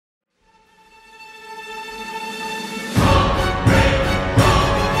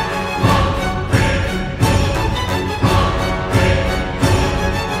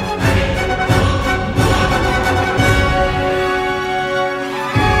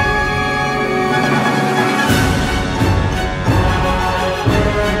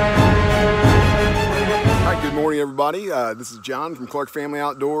everybody. This is John from Clark Family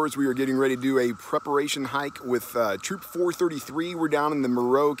Outdoors. We are getting ready to do a preparation hike with Troop 433. We're down in the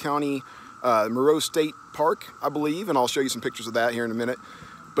Monroe County, Monroe State Park, I believe, and I'll show you some pictures of that here in a minute.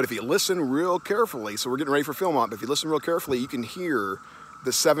 But if you listen real carefully, so we're getting ready for Philmont, but if you listen real carefully, you can hear the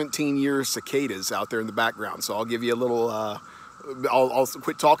 17-year cicadas out there in the background. So I'll give you a little, I'll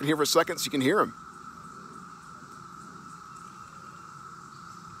quit talking here for a second so you can hear them.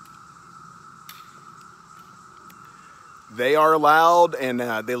 They are loud, and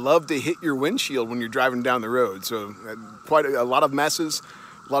they love to hit your windshield when you're driving down the road. So quite a lot of messes,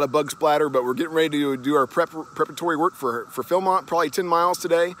 a lot of bug splatter, but we're getting ready to do our preparatory work for Philmont, probably 10 miles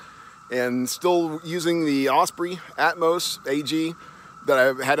today, and still using the Osprey Atmos AG that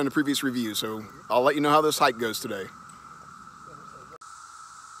I've had in a previous review. So I'll let you know how this hike goes today.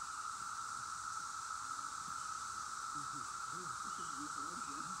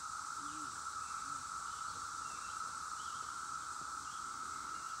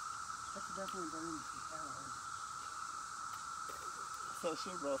 Definitely burning some calories. So I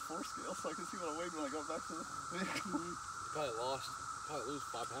should have brought a 4 scale so I can see what I weighed when I got back to the vehicle. Probably lose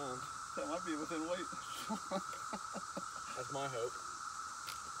 5 pounds. That might be within weight. That's my hope.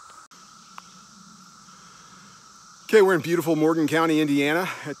 Okay, we're in beautiful Morgan County, Indiana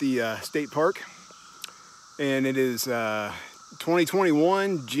at the state park. And it is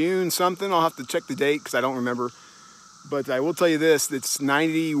 2021, June something. I'll have to check the date because I don't remember. But I will tell you this, it's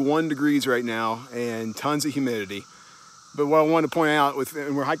 91 degrees right now and tons of humidity. But what I wanted to point out,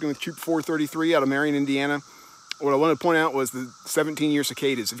 and we're hiking with Troop 433 out of Marion, Indiana. What I wanted to point out was the 17-year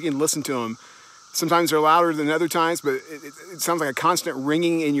cicadas. If you can listen to them, sometimes they're louder than other times, but it sounds like a constant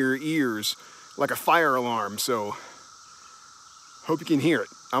ringing in your ears, like a fire alarm. So hope you can hear it.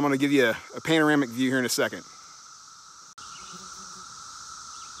 I'm gonna give you a panoramic view here in a second.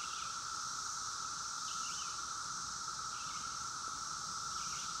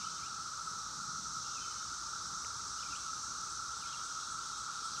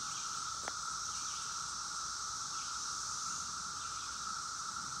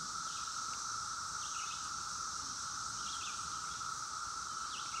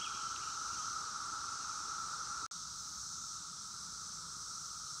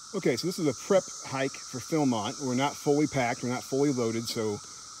 Okay, so this is a prep hike for Philmont. We're not fully packed, we're not fully loaded, so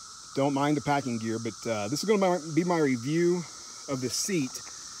don't mind the packing gear, but this is gonna be my review of the seat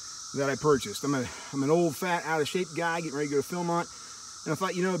that I purchased. I'm an old, fat, out of shape guy getting ready to go to Philmont, and I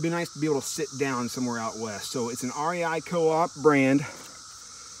thought, you know, it'd be nice to be able to sit down somewhere out west. So it's an REI co-op brand.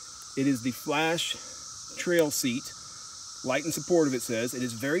 It is the Flash Trail seat. Light and supportive, it says. It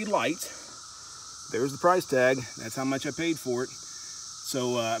is very light. There's the price tag. That's how much I paid for it.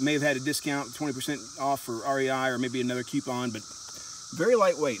 So I may have had a discount, 20% off for REI, or maybe another coupon, but very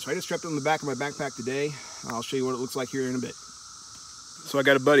lightweight. So I just strapped it on the back of my backpack today. I'll show you what it looks like here in a bit. So I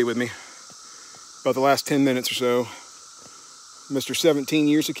got a buddy with me, about the last 10 minutes or so. Mr.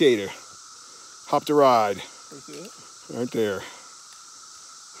 17-year cicada. Hopped a ride. Right there.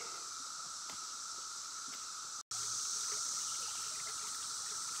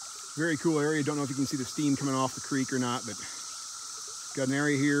 Very cool area. Don't know if you can see the steam coming off the creek or not, but got an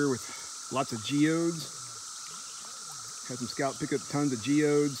area here with lots of geodes. Had some scout pick up tons of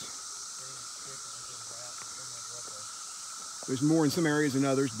geodes. There's more in some areas than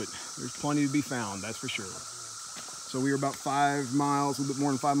others, but there's plenty to be found, that's for sure. So we are about 5 miles, a little bit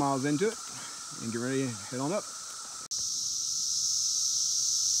more than 5 miles into it, and get ready to head on up.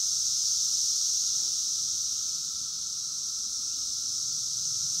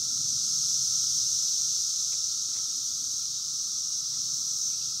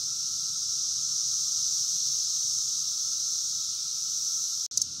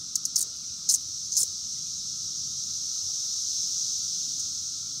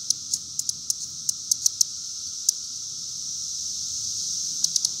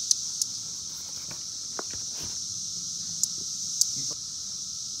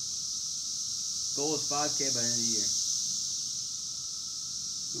 Goal is 5K by the end of the year.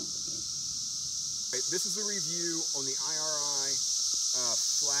 This is a review on the REI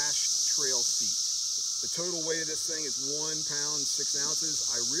Flash Trail seat. The total weight of this thing is 1 pound 6 ounces.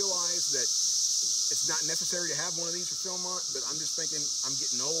 I realize that it's not necessary to have one of these for Philmont, but I'm just thinking I'm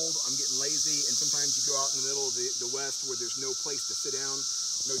getting old, I'm getting lazy, and sometimes you go out in the middle of the West where there's no place to sit down,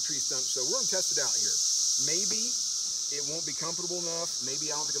 no tree stumps. So we're gonna test it out here. Maybe it won't be comfortable enough.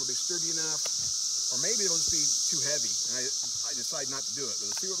 Maybe I don't think it'll be sturdy enough. Or maybe it'll just be too heavy, and I decide not to do it.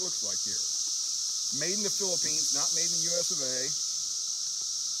 But let's see what it looks like here. Made in the Philippines, not made in the US of A.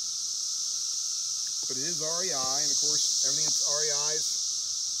 But it is REI, and of course, everything that's REI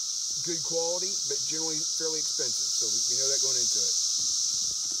is good quality, but generally fairly expensive. So we know that going into it.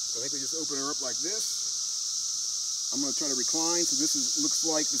 So I think we just open her up like this. I'm going to try to recline. So this looks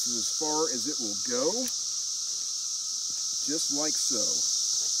like this is as far as it will go. Just like so.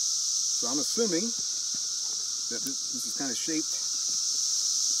 So I'm assuming that this is kind of shaped.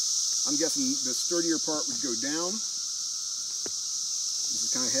 I'm guessing the sturdier part would go down. This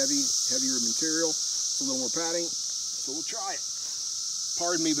is kind of heavier material. It's a little more padding. So we'll try it.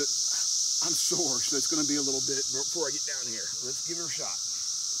 Pardon me, but I'm sore, so it's going to be a little bit before I get down here. Let's give it a shot.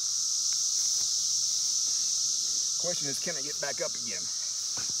 Question is, can I get back up again?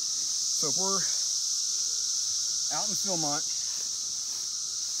 So if we're out in Philmont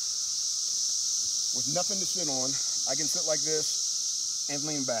with nothing to sit on, I can sit like this and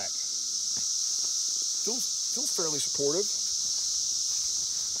lean back. Feels fairly supportive.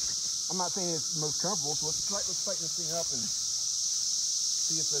 I'm not saying it's the most comfortable, so let's tighten this thing up and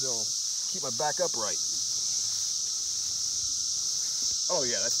see if it'll keep my back upright. Oh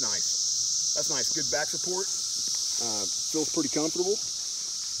yeah, that's nice. That's nice. Good back support. Feels pretty comfortable.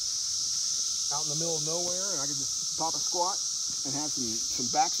 Out in the middle of nowhere, and I can just pop a squat and have some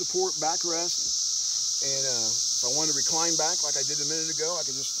back support, back rest. And if I wanted to recline back like I did a minute ago, I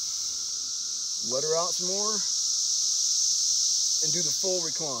could just let her out some more and do the full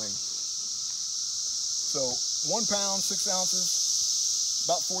recline. So 1 pound, 6 ounces,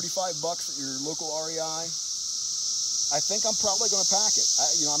 about 45 bucks at your local REI. I think I'm probably going to pack it.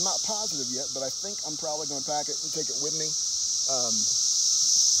 I'm not positive yet, but I think I'm probably going to pack it and take it with me.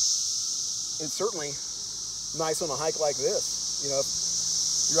 It's certainly nice on a hike like this. If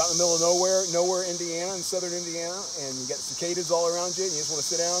you're out in the middle of nowhere, Indiana, in southern Indiana, and you got cicadas all around you, and you just want to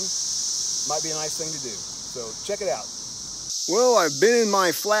sit down, might be a nice thing to do. So check it out. Well, I've been in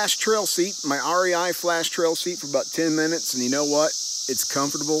my flash trail seat, my REI flash trail seat for about 10 minutes, and you know what? It's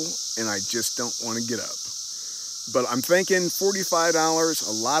comfortable, and I just don't want to get up. But I'm thinking $45,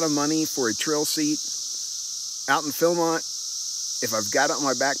 a lot of money for a trail seat out in Philmont. If I've got it on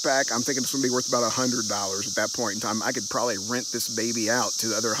my backpack, I'm thinking it's going to be worth about $100 at that point in time. I could probably rent this baby out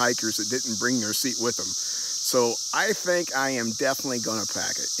to other hikers that didn't bring their seat with them. So I think I am definitely going to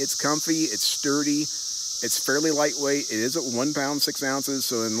pack it. It's comfy, it's sturdy, it's fairly lightweight. It is at 1 pound, 6 ounces.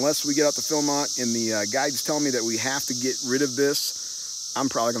 So unless we get out to Philmont and the guides tell me that we have to get rid of this, I'm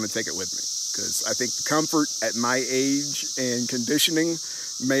probably going to take it with me. Because I think the comfort at my age and conditioning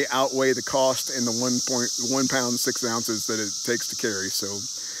may outweigh the cost and the 1 pound, 6 ounces that it takes to carry. So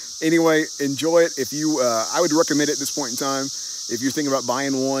anyway, enjoy it. If you, I would recommend it at this point in time. If you're thinking about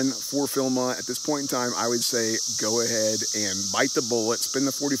buying one for Philmont at this point in time, I would say go ahead and bite the bullet, spend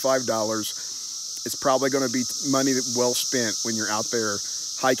the $45. It's probably going to be money well spent when you're out there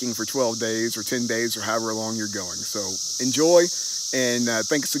hiking for 12 days or 10 days or however long you're going. So enjoy, and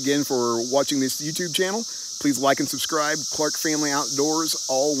thanks again for watching this YouTube channel. Please like and subscribe. Clark Family Outdoors,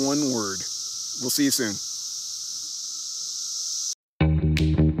 all one word. We'll see you soon.